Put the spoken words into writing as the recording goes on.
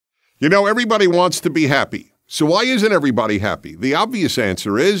You know, everybody wants to be happy. So why isn't everybody happy? The obvious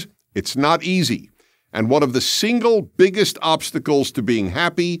answer is it's not easy. And one of the single biggest obstacles to being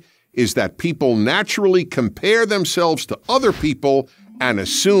happy is that people naturally compare themselves to other people and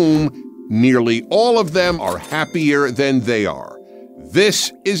assume nearly all of them are happier than they are.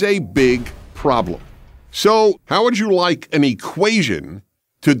 This is a big problem. So how would you like an equation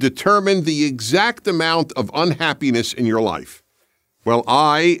to determine the exact amount of unhappiness in your life? Well,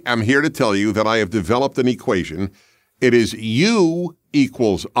 I am here to tell you that I have developed an equation. It is U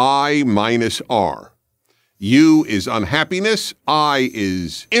equals I minus R. U is unhappiness, I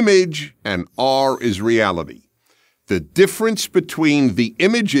is image, and R is reality. The difference between the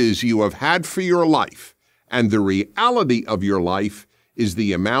images you have had for your life and the reality of your life is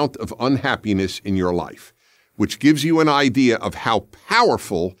the amount of unhappiness in your life, which gives you an idea of how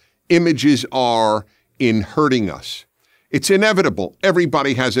powerful images are in hurting us. It's inevitable.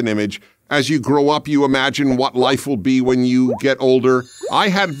 Everybody has an image. As you grow up, you imagine what life will be when you get older. I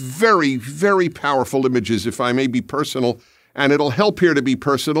had very, very powerful images, if I may be personal, and it'll help here to be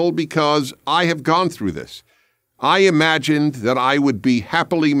personal because I have gone through this. I imagined that I would be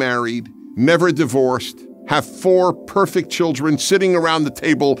happily married, never divorced, have 4 perfect children sitting around the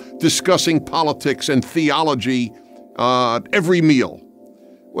table discussing politics and theology every meal.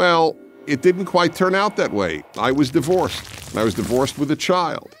 Well, it didn't quite turn out that way. I was divorced. I was divorced with a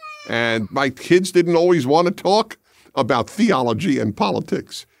child. And my kids didn't always want to talk about theology and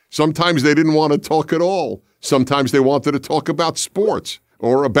politics. Sometimes they didn't want to talk at all. Sometimes they wanted to talk about sports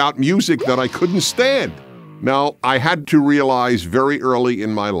or about music that I couldn't stand. Now, I had to realize very early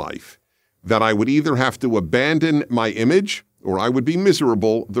in my life that I would either have to abandon my image or I would be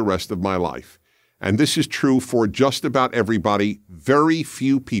miserable the rest of my life. And this is true for just about everybody. Very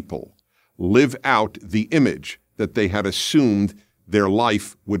few people live out the image that they had assumed their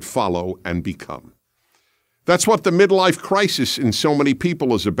life would follow and become. That's what the midlife crisis in so many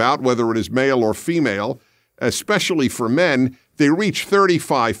people is about, whether it is male or female, especially for men. They reach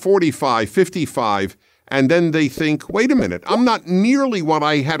 35, 45, 55, and then they think, wait a minute, I'm not nearly what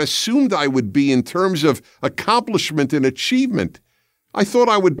I had assumed I would be in terms of accomplishment and achievement. I thought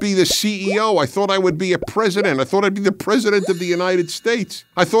I would be the CEO. I thought I would be a president. I thought I'd be the president of the United States.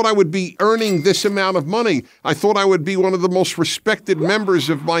 I thought I would be earning this amount of money. I thought I would be one of the most respected members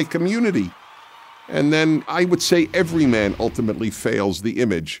of my community. And then I would say every man ultimately fails the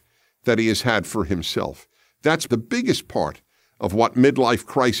image that he has had for himself. That's the biggest part of what midlife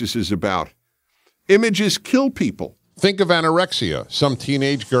crisis is about. Images kill people. Think of anorexia. Some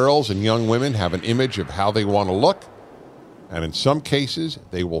teenage girls and young women have an image of how they want to look. And in some cases,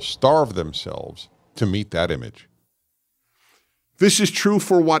 they will starve themselves to meet that image. This is true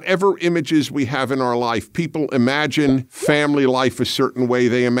for whatever images we have in our life. People imagine family life a certain way.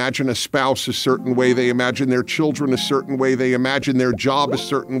 They imagine a spouse a certain way. They imagine their children a certain way. They imagine their job a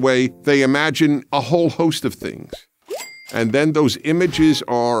certain way. They imagine a whole host of things. And then those images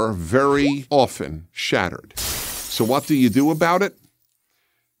are very often shattered. So what do you do about it?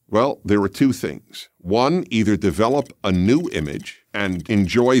 Well, there are 2 things. One, either develop a new image and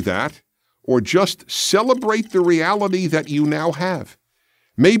enjoy that, or just celebrate the reality that you now have.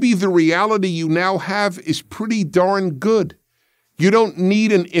 Maybe the reality you now have is pretty darn good. You don't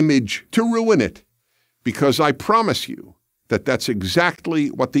need an image to ruin it, because I promise you that that's exactly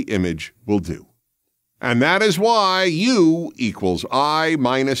what the image will do. And that is why U equals I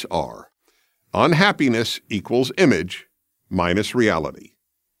minus R. Unhappiness equals image minus reality.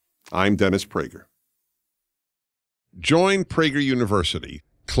 I'm Dennis Prager. Join Prager University.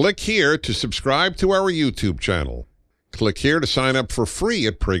 Click here to subscribe to our YouTube channel. Click here to sign up for free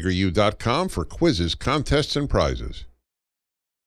at PragerU.com for quizzes, contests, and prizes.